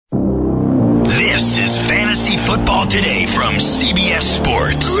Fantasy Football Today from CBS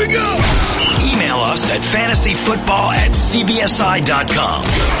Sports. Here we go. Email us at fantasyfootball@cbsi.com.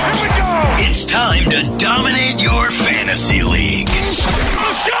 Here we go. It's time to dominate your fantasy league.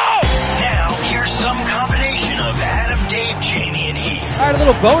 Let's go. Now, here's some combination of Adam, Dave, Jamie, and Heath. All right, a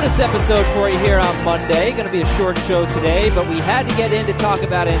little bonus episode for you here on Monday. Going to be a short show today, but we had to get in to talk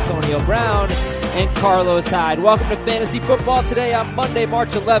about Antonio Brown and Carlos Hyde. Welcome to Fantasy Football Today on Monday,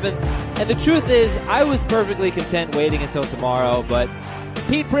 March 11th. And the truth is, I was perfectly content waiting until tomorrow, but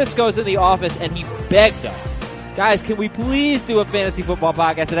Pete Prisco's in the office, and he begged us, guys, can we please do a fantasy football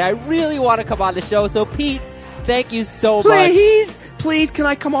podcast today? I really want to come on the show. So, Pete, thank you so much. Please, can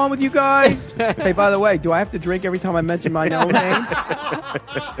I come on with you guys? Hey, by the way, do I have to drink every time I mention my own name?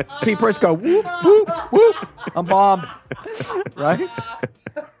 Pete Prisco, whoop, whoop, whoop. I'm bombed. Right?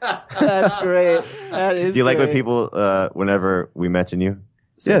 That's great. That is Do you like great. when people, whenever we mention you,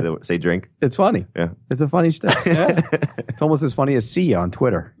 say drink? It's funny. Yeah. It's a funny shtick. Yeah. It's almost as funny as see you on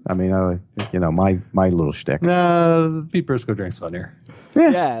Twitter. I mean, my little shtick. No, Pete Prisco drinks funnier.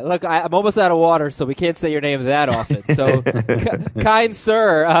 Yeah, look, I'm almost out of water, so we can't say your name that often. So, kind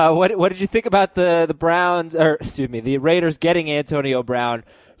sir, what did you think about the Browns, or excuse me, the Raiders getting Antonio Brown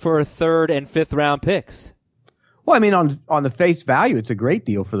for 3rd and 5th round picks? Well, I mean, on the face value, it's a great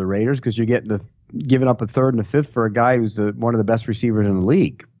deal for the Raiders because you're giving up a 3rd and a 5th for a guy who's one of the best receivers in the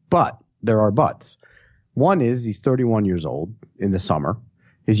league. But there are buts. One is he's 31 years old in the summer.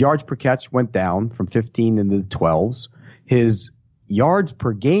 His yards per catch went down from 15 into the 12s. His yards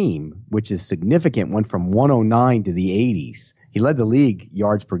per game, which is significant, went from 109 to the 80s. He led the league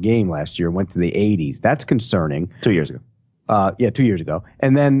yards per game last year, went to the 80s. That's concerning. 2 years ago. 2 years ago.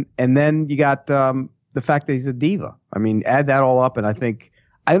 And then you got the fact that he's a diva. I mean, add that all up, and I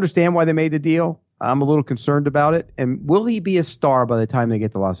understand why they made the deal. I'm a little concerned about it. And will he be a star by the time they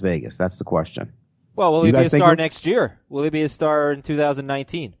get to Las Vegas? That's the question. Well, will he be a star next year? Will he be a star in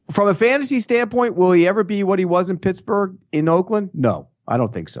 2019? From a fantasy standpoint, will he ever be what he was in Pittsburgh, in Oakland? No, I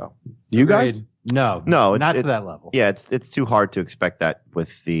don't think so. You guys? No, not to that level. Yeah, it's too hard to expect that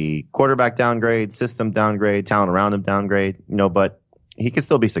with the quarterback downgrade, system downgrade, talent around him downgrade. But he can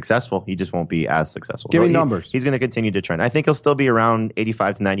still be successful. He just won't be as successful. Give me numbers. He's going to continue to trend. I think he'll still be around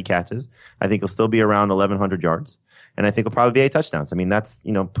 85 to 90 catches. I think he'll still be around 1,100 yards. And I think he'll probably be 8 touchdowns. I mean, that's,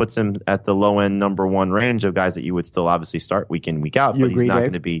 puts him at the low end number one range of guys that you would still obviously start week in, week out. But he's not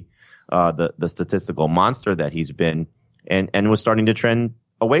going to be the statistical monster that he's been and was starting to trend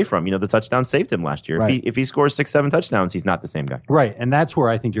away from. The touchdown saved him last year. Right. If he scores 6-7 touchdowns, he's not the same guy. Right, and that's where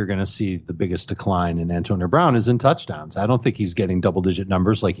I think you're going to see the biggest decline in Antonio Brown is in touchdowns. I don't think he's getting double-digit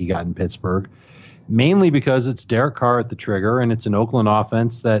numbers like he got in Pittsburgh, mainly because it's Derek Carr at the trigger, and it's an Oakland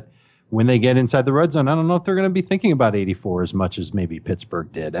offense that when they get inside the red zone, I don't know if they're going to be thinking about 84 as much as maybe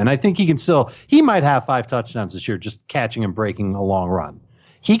Pittsburgh did. And I think he might have 5 touchdowns this year just catching and breaking a long run.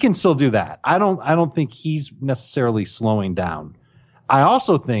 He can still do that. I don't think he's necessarily slowing down. I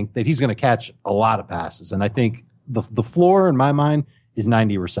also think that he's going to catch a lot of passes, and I think the floor in my mind is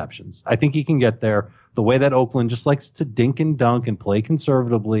 90 receptions. I think he can get there. The way that Oakland just likes to dink and dunk and play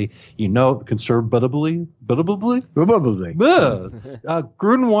conservatively, conservatively.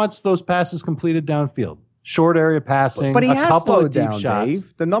 Gruden wants those passes completed downfield, short area passing, but he a has couple slowed of deep down, shots.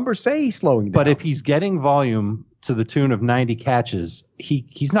 Dave. The numbers say he's slowing down. But if he's getting volume to the tune of 90 catches,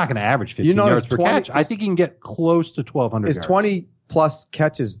 he's not going to average 15 yards per catch. I think he can get close to 1,200 yards. His 20-plus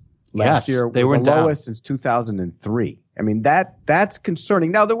catches last year they were went the down. lowest since 2003. I mean, that's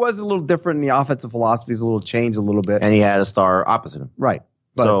concerning. Now, there was a little different in the offensive philosophies, a little change a little bit. And he had a star opposite him. Right.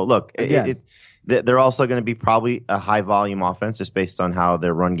 But so, look, again, they're also going to be probably a high-volume offense just based on how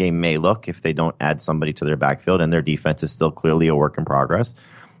their run game may look if they don't add somebody to their backfield, and their defense is still clearly a work in progress.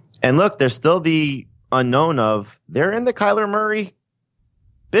 And, look, there's still the unknown of they're in the Kyler Murray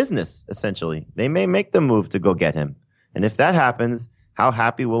business, essentially. They may make the move to go get him. And if that happens, how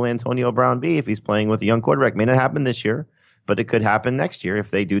happy will Antonio Brown be if he's playing with a young quarterback? May not happen this year, but it could happen next year if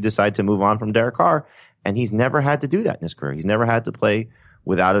they do decide to move on from Derek Carr. And he's never had to do that in his career. He's never had to play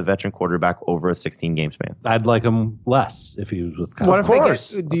without a veteran quarterback over a 16-game span. I'd like him less if he was with Kyler. What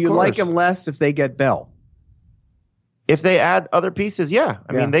if do you like him less if they get Bell? If they add other pieces, yeah.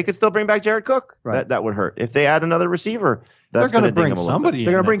 I mean, they could still bring back Jared Cook. Right. That would hurt. If they add another receiver, that's they're going to bring somebody.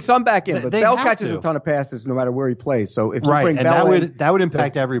 They're going to bring some back in, but Bell catches to. a ton of passes no matter where he plays. So if you right, bring and Bell that would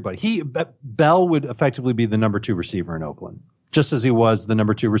impact everybody. Bell would effectively be the number 2 receiver in Oakland, just as he was the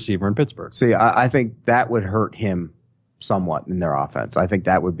number 2 receiver in Pittsburgh. See, I think that would hurt him somewhat in their offense. I think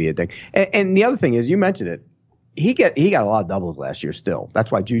that would be a thing. And the other thing is, you mentioned it. He got a lot of doubles last year still. That's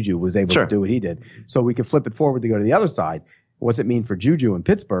why Juju was able to do what he did. So we can flip it forward to go to the other side. What's it mean for Juju in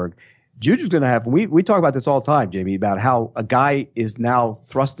Pittsburgh? Juju's going to have, we talk about this all the time, Jamie, about how a guy is now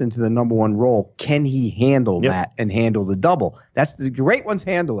thrust into the number one role. Can he handle that and handle the double? That's the great ones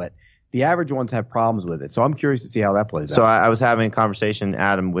handle it. The average ones have problems with it. So I'm curious to see how that plays out. So I was having a conversation,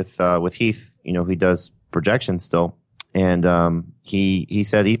 Adam, with Heath, who does projections still. And he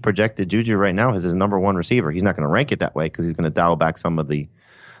said he projected Juju right now as his number one receiver. He's not going to rank it that way because he's going to dial back some of the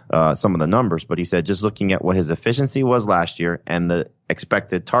numbers. But he said just looking at what his efficiency was last year and the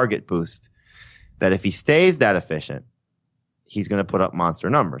expected target boost, that if he stays that efficient, he's going to put up monster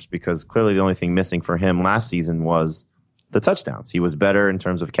numbers because clearly the only thing missing for him last season was the touchdowns. He was better in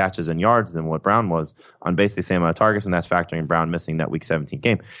terms of catches and yards than what Brown was on basically the same amount of targets, and that's factoring Brown missing that Week 17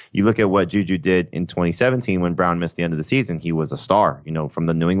 game. You look at what Juju did in 2017 when Brown missed the end of the season. He was a star. From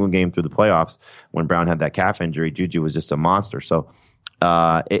the New England game through the playoffs when Brown had that calf injury, Juju was just a monster. So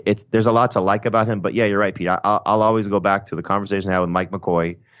there's a lot to like about him. But yeah, you're right, Pete. I'll always go back to the conversation I had with Mike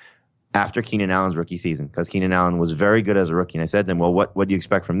McCoy after Keenan Allen's rookie season because Keenan Allen was very good as a rookie. And I said to him, well, what do you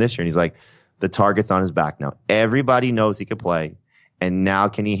expect from this year? And he's like, the target's on his back now. Everybody knows he could play, and now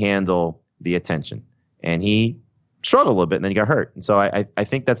can he handle the attention? And he struggled a little bit, and then he got hurt. And so I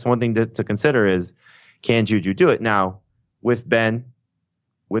think that's one thing to consider is, can Juju do it? Now, with Ben,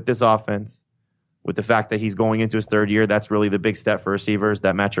 with this offense, with the fact that he's going into his third year, that's really the big step for receivers,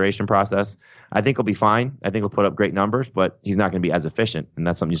 that maturation process. I think he'll be fine. I think he'll put up great numbers, but he's not going to be as efficient, and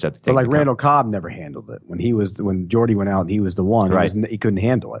that's something you just have to take. But like Randall Cobb never handled it. When Jordy went out and he was the one, right. He couldn't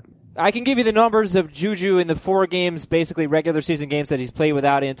handle it. I can give you the numbers of Juju in the 4 games, basically regular season games that he's played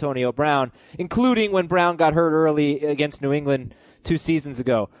without Antonio Brown, including when Brown got hurt early against New England 2 seasons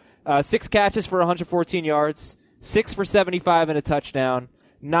ago. 6 catches for 114 yards, 6 for 75 and a touchdown,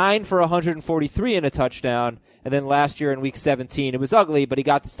 9 for 143 and a touchdown, and then last year in Week 17, it was ugly, but he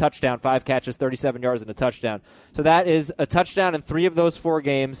got this touchdown, 5 catches, 37 yards and a touchdown. So that is a touchdown in 3 of those 4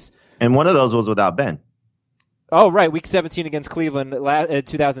 games. And one of those was without Ben. Oh, right. Week 17 against Cleveland,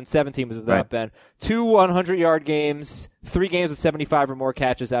 2017 was without Ben. 2 100-yard games, 3 games with 75 or more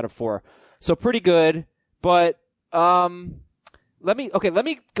catches out of 4. So pretty good. But let me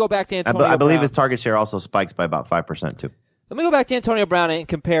go back to Antonio Brown. I believe his target share also spikes by about 5% too. Let me go back to Antonio Brown and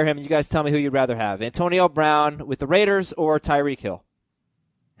compare him. You guys tell me who you'd rather have. Antonio Brown with the Raiders or Tyreek Hill?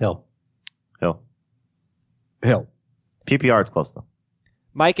 Hill. PPR, it's close though.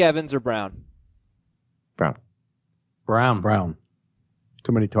 Mike Evans or Brown? Brown.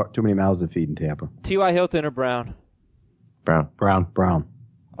 Too many mouths to feed in Tampa. T.Y. Hilton or Brown? Brown.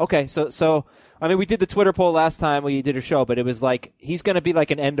 Okay, so I mean, we did the Twitter poll last time we did a show, but it was like he's going to be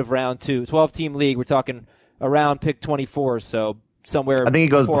like an end of round 2, 12-team league. We're talking around pick 24, so somewhere. I think he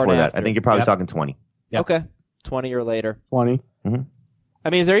goes before that. After. I think you're probably talking 20. Yep. Okay, 20 or later. 20. Mm-hmm. I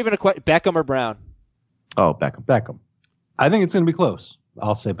mean, is there even a Beckham or Brown? Oh, Beckham. I think it's going to be close.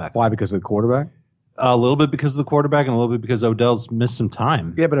 I'll say Beckham. Why? Because of the quarterback? A little bit because of the quarterback and a little bit because Odell's missed some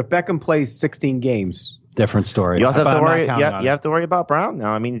time. Yeah, but if Beckham plays 16 games, different story. You also have to worry. You have to worry about Brown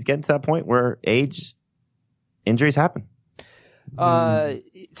now. I mean, he's getting to that point where injuries happen.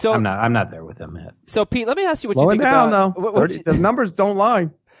 So I'm not there with him yet. So Pete, let me ask you what slow you think down, about. Though. The numbers don't lie.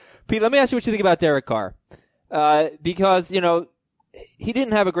 Pete, let me ask you what you think about Derek Carr, because he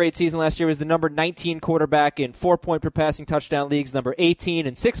didn't have a great season last year. He was the number 19 quarterback in 4-point per passing touchdown leagues, number 18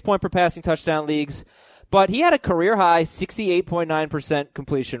 in 6-point per passing touchdown leagues. But he had a career high 68.9%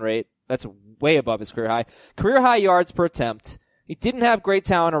 completion rate. That's way above his career high. Career high yards per attempt. He didn't have great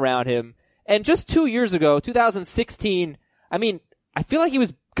talent around him. And just 2 years ago, 2016, I mean, I feel like he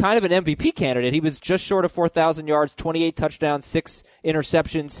was kind of an MVP candidate. He was just short of 4,000 yards, 28 touchdowns, 6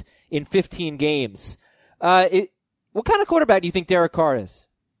 interceptions in 15 games. What kind of quarterback do you think Derek Carr is?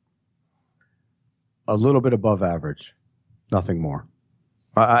 A little bit above average. Nothing more.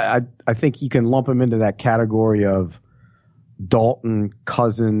 I think you can lump him into that category of Dalton,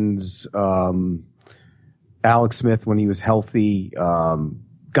 Cousins, Alex Smith when he was healthy,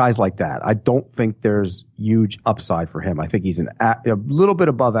 guys like that. I don't think there's huge upside for him. I think he's a little bit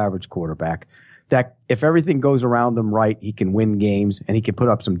above average quarterback that if everything goes around him right, he can win games and he can put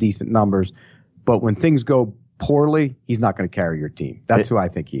up some decent numbers. But when things go poorly, he's not going to carry your team. That's who I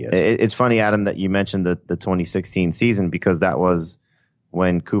think he is. It's funny, Adam, that you mentioned the 2016 season because that was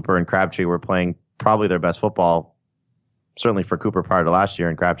when Cooper and Crabtree were playing probably their best football, certainly for Cooper prior to last year,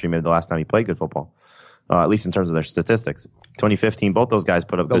 and Crabtree maybe the last time he played good football, at least in terms of their statistics. 2015, both those guys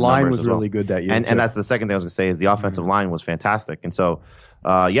put up good numbers. The line was really good that year. And that's the second thing I was going to say is the offensive line was fantastic. And so,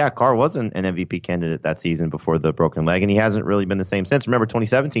 Carr was an MVP candidate that season before the broken leg, and he hasn't really been the same since. Remember,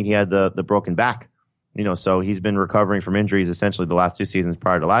 2017, he had the broken back. So he's been recovering from injuries essentially the last 2 seasons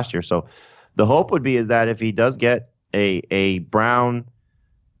prior to last year. So the hope would be is that if he does get a Brown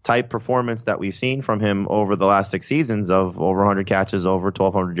type performance that we've seen from him over the last 6 seasons of over 100 catches, over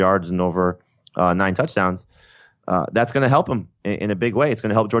 1,200 yards, and over 9 touchdowns, that's going to help him in a big way. It's going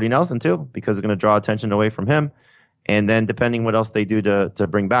to help Jordy Nelson too, because it's going to draw attention away from him. And then depending what else they do to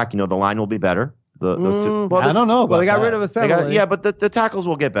bring back, the line will be better. Those two. Well, I don't know. Well, they got rid of Assembly. Yeah, but the tackles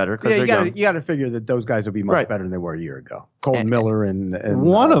will get better. Yeah, you got to figure that those guys will be much better than they were a year ago. Colton Miller and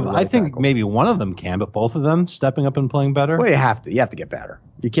I think maybe one of them can, but both of them stepping up and playing better. Well, you have to get better.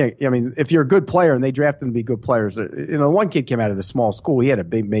 You can't. I mean, if you're a good player and they draft them to be good players, one kid came out of the small school. He had a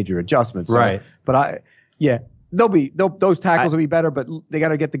big major adjustment. So, right. But those tackles will be better, but they got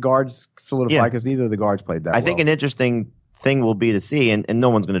to get the guards solidified because neither of the guards played that. I think an interesting thing will be to see, and no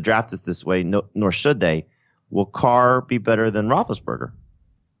one's going to draft us this way, nor should they. Will Carr be better than Roethlisberger?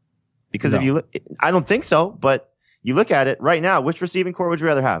 Because if you look, I don't think so, but you look at it right now, which receiving core would you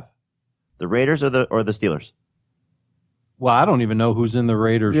rather have? The Raiders or the Steelers? Well, I don't even know who's in the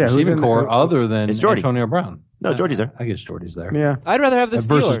Raiders receiving core other than Antonio Brown. No, Jordy's there. I guess Jordy's there. Yeah. I'd rather have the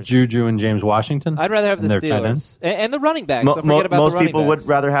Steelers. Versus Juju and James Washington? I'd rather have the Steelers. And the running backs. Don't forget about most the running people backs. would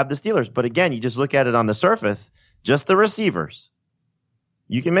rather have the Steelers. But again, you just look at it on the surface, just the receivers.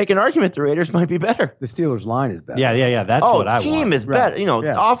 You can make an argument the Raiders might be better. The Steelers' line is better. Yeah. That's what I want. Team is better.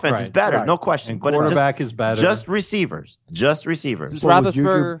 Offense is better. No question. And quarterback is better. Just receivers.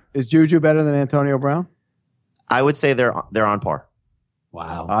 Is Juju better than Antonio Brown? I would say they're on par.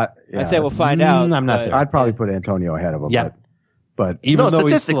 Wow. I say we'll find out. I'm not there. I'd probably put Antonio ahead of him. Yeah. But even though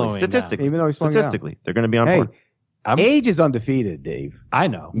statistically, even though he's slowing down. they're going to be on par. Age is undefeated, Dave. I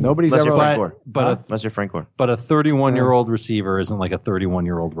know. Nobody's unless ever you're Frank Gore. Unless you're Frank Gore. But a 31-year-old receiver isn't like a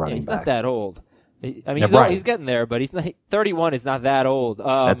 31-year-old running he's back. not that old. I mean, he's getting there, but he's not. 31 is not that old.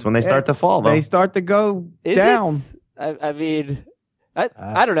 That's when they start to fall, though. They start to go down. I mean,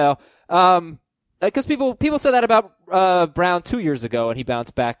 I don't know. Because people said that about Brown 2 years ago, and he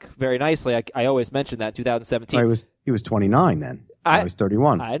bounced back very nicely. I always mention that 2017. He was 29 then. Now he's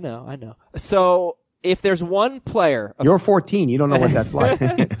 31. I know. So if there's one player, you're 14. You don't know what that's like.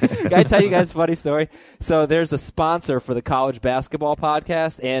 Can I tell you guys a funny story? So there's a sponsor for the college basketball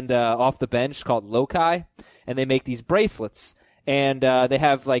podcast and Off the Bench called Loci, and they make these bracelets. And they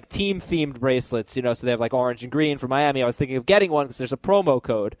have like team themed bracelets, so they have like orange and green for Miami. I was thinking of getting one because there's a promo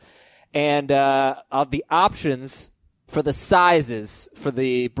code. And the options for the sizes for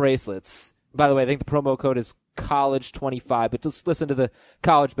the bracelets. By the way, I think the promo code is college25, but just listen to the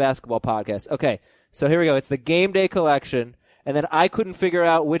college basketball podcast. Okay, so here we go. It's the game day collection, and then I couldn't figure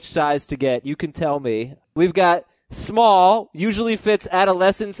out which size to get. You can tell me. We've got small, usually fits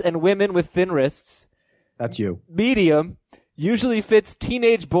adolescents and women with thin wrists. That's you. Medium, usually fits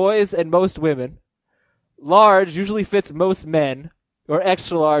teenage boys and most women. Large, usually fits most men. Or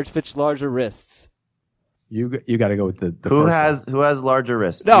extra large fits larger wrists. You got to go with the who first has larger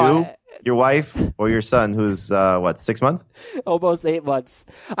wrists? No, your wife, or your son, who's 6 months? Almost 8 months.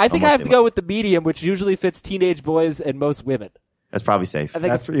 I think I have to go with the medium, which usually fits teenage boys and most women. That's probably safe.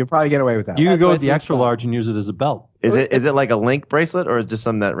 You'll probably get away with that. You can go with the extra large and use it as a belt. Is it like a link bracelet, or is it just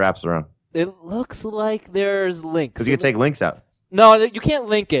something that wraps around? It looks like there's links. Because you can take links out. No, you can't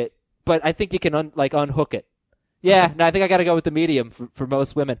link it, but I think you can unhook it. Yeah, no, I think I got to go with the medium for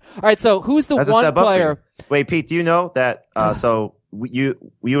most women. All right, so who's the one player? Wait, Pete, do you know that? So you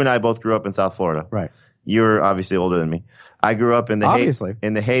and I both grew up in South Florida, right? You're obviously older than me. I grew up in the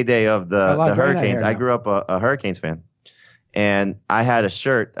heyday of the Hurricanes. I grew up a Hurricanes fan, and I had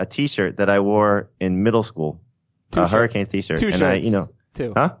a T-shirt that I wore in middle school, Hurricanes T-shirt. Two shirts.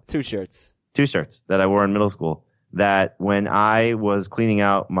 Two shirts. Two shirts that I wore in middle school. That when I was cleaning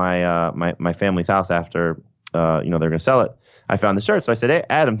out my family's house after. They're going to sell it. I found the shirt. So I said, hey,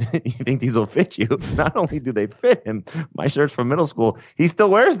 Adam, you think these will fit you? Not only do they fit him, my shirts from middle school, he still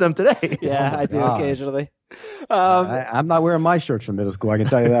wears them today. Yeah, I do occasionally. I'm not wearing my shirts from middle school. I can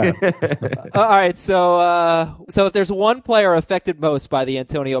tell you that. All right. So if there's one player affected most by the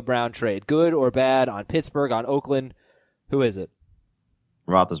Antonio Brown trade, good or bad, on Pittsburgh, on Oakland, who is it?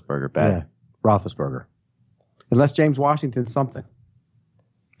 Roethlisberger, bad. Yeah, Roethlisberger. Unless James Washington's something.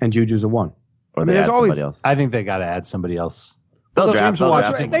 And Juju's a one. Or they add somebody else. I think they got to add somebody else. They'll draft.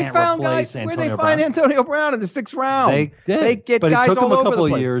 They found guys. Where they find Antonio Brown in the 6th round? They did. They get but guys it took all them a over couple the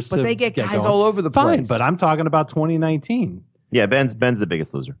place. years but they get guys all over the place. Fine, but I'm talking about 2019. Yeah, Ben's the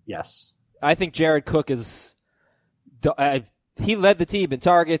biggest loser. Yes. I think Jared Cook is. He led the team in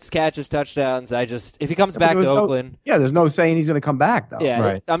targets, catches, touchdowns. If he comes back to Oakland, there's no saying he's going to come back though. Yeah,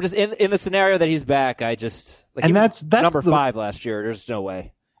 right. I'm just in the scenario that he's back. That's number 5 last year. There's no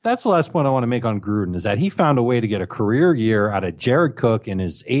way. That's the last point I want to make on Gruden is that he found a way to get a career year out of Jared Cook in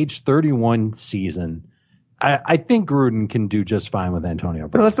his age 31 season. I think Gruden can do just fine with Antonio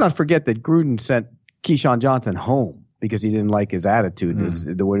But Brown. let's not forget that Gruden sent Keyshawn Johnson home because he didn't like his attitude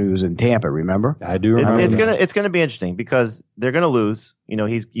when he was in Tampa. Remember? I do remember. It's gonna be interesting because they're gonna lose.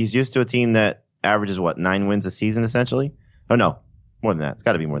 He's used to a team that averages 9 wins a season essentially. Oh no, more than that. It's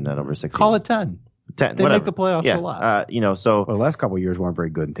got to be more than that over 6 Call seasons. it 10. 10. They whatever. make the playoffs a lot. So Well, the last couple of years weren't very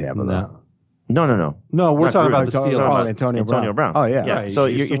good in Tampa. Though. no. No, we're Not talking Gruden. about the We're talking Steelers. about Antonio Brown. Oh yeah. Right, So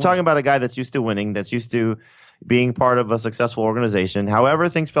he's used you're to talking about a guy that's used to winning, that's used to being part of a successful organization. However,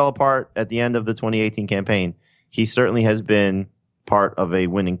 things fell apart at the end of the 2018 campaign. He certainly has been part of a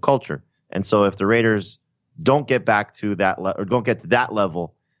winning culture. And so if the Raiders don't get back to that or don't get to that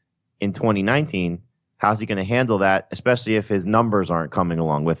level in 2019, how's he going to handle that, especially if his numbers aren't coming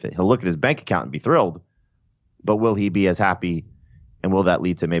along with it? He'll look at his bank account and be thrilled, but will he be as happy, and will that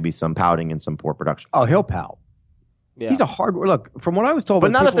lead to maybe some pouting and some poor production? Oh, he'll pout. Yeah. He's a hard look. From what I was told, But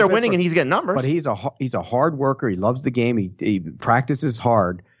by not if people they're in winning Pittsburgh, and he's getting numbers. But he's a hard worker. He loves the game. He practices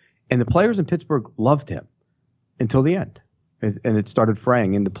hard, and the players in Pittsburgh loved him until the end, and it started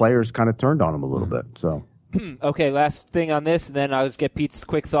fraying, and the players kind of turned on him a little bit. So Okay, last thing on this, and then I'll just get Pete's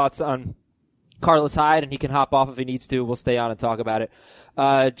quick thoughts on Carlos Hyde, and he can hop off if he needs to. We'll stay on and talk about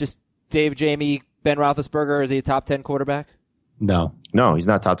it. Just Dave, Jamie, Ben Roethlisberger, is he a top 10 quarterback? No. No, he's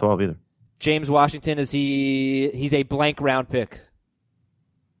not top 12 either. James Washington, he's a blank round pick?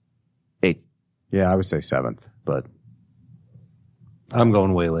 8. yeah, I would say 7th, but I'm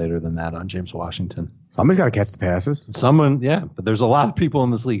going way later than that on James Washington. somebody's got to catch the passes. But there's a lot of people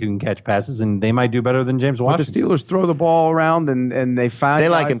in this league who can catch passes, and they might do better than James But Washington. the Steelers throw the ball around, and they find They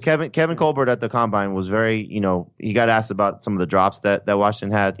like guys- him. Kevin Colbert at the combine was very, he got asked about some of the drops that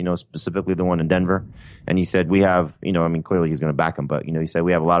Washington had, specifically the one in Denver. And he said, we have, clearly he's going to back him, but, he said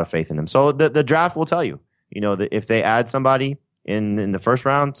we have a lot of faith in him. So the draft will tell you, that if they add somebody in the first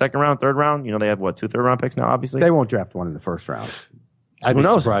round, second round, third round, they have 2 third-round picks now, obviously. They won't draft one in the first round. I'd Who be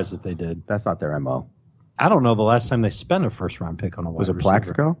knows? surprised if they did. That's not their MO. I don't know the last time they spent a first-round pick on a wide Was it receiver.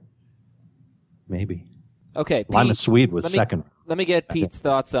 Plaxico? Maybe. Okay, Lima Pete, Swede was let me- second. Let me get Pete's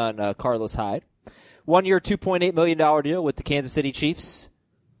thoughts on Carlos Hyde. 1 year, $2.8 million deal with the Kansas City Chiefs.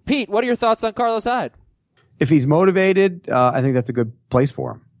 Pete, what are your thoughts on Carlos Hyde? If he's motivated, I think that's a good place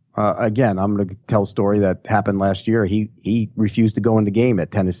for him. Again, I'm going to tell a story that happened last year. He refused to go in the game at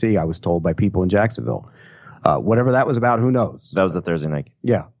Tennessee, I was told by people in Jacksonville. Whatever that was about, who knows? That was the Thursday night.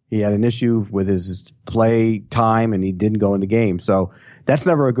 Yeah, he had an issue with his play time, and he didn't go in the game. So that's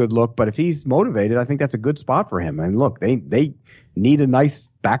never a good look. But if he's motivated, I think that's a good spot for him. And look, they need a nice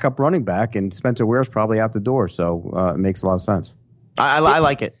backup running back, and Spencer Ware's probably out the door. So it makes a lot of sense. I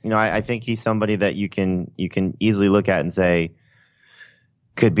like it. I think he's somebody that you can easily look at and say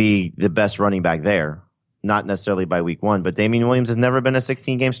could be the best running back there. Not necessarily by week 1, but Damien Williams has never been a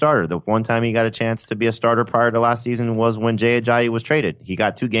 16-game starter. The one time he got a chance to be a starter prior to last season was when Jay Ajayi was traded. He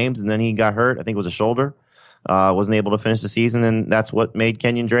got 2 games and then he got hurt. I think it was a shoulder. Wasn't able to finish the season, and that's what made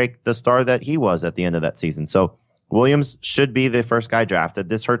Kenyon Drake the star that he was at the end of that season. So Williams should be the first guy drafted.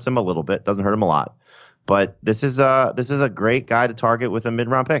 This hurts him a little bit. Doesn't hurt him a lot. But this is a great guy to target with a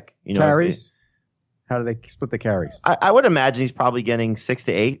mid-round pick. Carries? How do they split the carries? I would imagine he's probably getting 6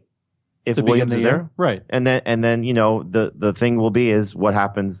 to 8 if To begin Williams the is year? there. Right. And then the thing will be is what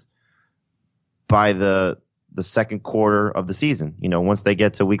happens by the second quarter of the season. Once they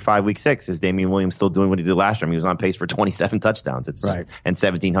get to week 5, week 6, is Damien Williams still doing what he did last year? I mean, he was on pace for 27 touchdowns. It's just, Right. and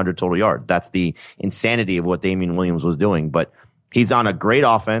 1,700 total yards. That's the insanity of what Damien Williams was doing. But he's on a great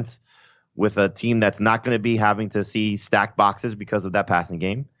offense with a team that's not going to be having to see stacked boxes because of that passing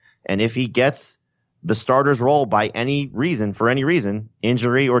game. And if he gets the starter's role by any reason,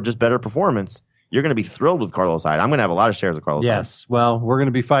 injury or just better performance, you're going to be thrilled with Carlos Hyde. I'm going to have a lot of shares of Carlos Hyde. Yes. Well, we're going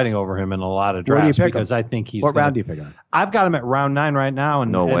to be fighting over him in a lot of Where do you drafts pick because him? I think he's. What round do you pick him? I've got him at round 9 right now,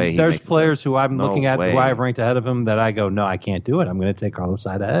 and, No and way he there's makes the players team. who I'm No looking at way. who I've ranked ahead of him that I go, no, I can't do it. I'm going to take Carlos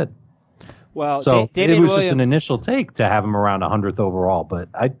Hyde ahead. Well, So it Damien was Williams, just an initial take to have him around 100th overall, but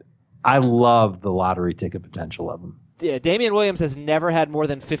I love the lottery ticket potential of him. Yeah, Damien Williams has never had more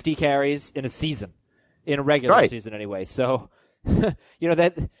than 50 carries in a season, in a regular Right. season anyway. So,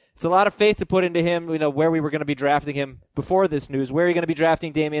 that it's a lot of faith to put into him. Where we were going to be drafting him before this news. Where are you going to be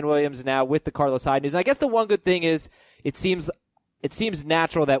drafting Damien Williams now with the Carlos Hyde news? And I guess the one good thing is it seems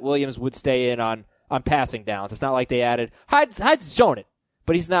natural that Williams would stay in on passing downs. It's not like they added Hyde's shown it,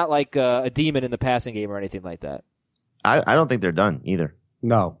 but he's not like a demon in the passing game or anything like that. I don't think they're done either.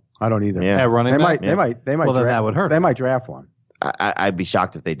 No, I don't either. Yeah. At running They back? might. They might. Well, then draft, that would hurt. They might draft one. I'd be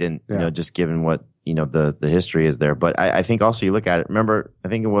shocked if they didn't, Yeah. just given what, the history is there. But I think also you look at it. Remember, I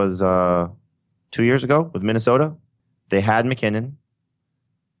think it was 2 years ago with Minnesota. They had McKinnon.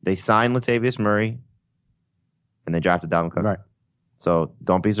 They signed Latavius Murray. and they drafted Dalvin Cook. Right. So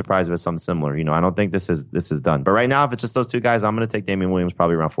don't be surprised if it's something similar. I don't think this is done. But right now, if it's just those two guys, I'm going to take Damien Williams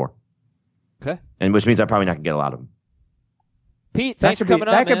probably around 4. Okay. And which means I'm probably not going to get a lot of them. Pete, thanks for coming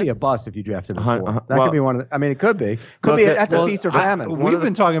on, That man. could be a bust if you drafted him 4. That well, could be one of the, I mean, it could be. That's a feast or famine. We've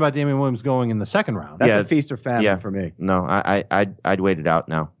been talking about Damien Williams going in the second round. That's a feast or famine for me. No, I'd wait it out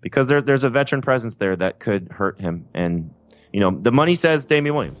now because there's a veteran presence there that could hurt him. And, the money says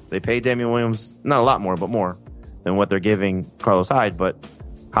Damien Williams. They pay Damien Williams not a lot more, but more than what they're giving Carlos Hyde. But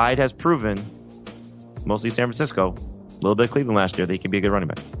Hyde has proven, mostly San Francisco, a little bit of Cleveland last year, that he can be a good running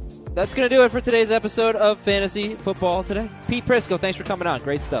back. That's going to do it for today's episode of Fantasy Football Today. Pete Prisco, thanks for coming on.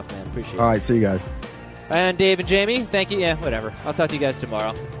 Great stuff, man. Appreciate it. All right, see you guys. And Dave and Jamie, thank you. Yeah, whatever. I'll talk to you guys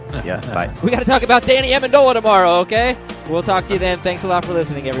tomorrow. Yeah, bye. We got to talk about Danny Amendola tomorrow, okay? We'll talk to you then. Thanks a lot for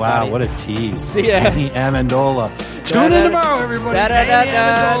listening, everybody. Wow, what a tease. See ya. Danny Amendola. Tune in tomorrow, everybody. Danny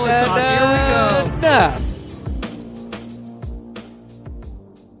Amendola talk. Here we go.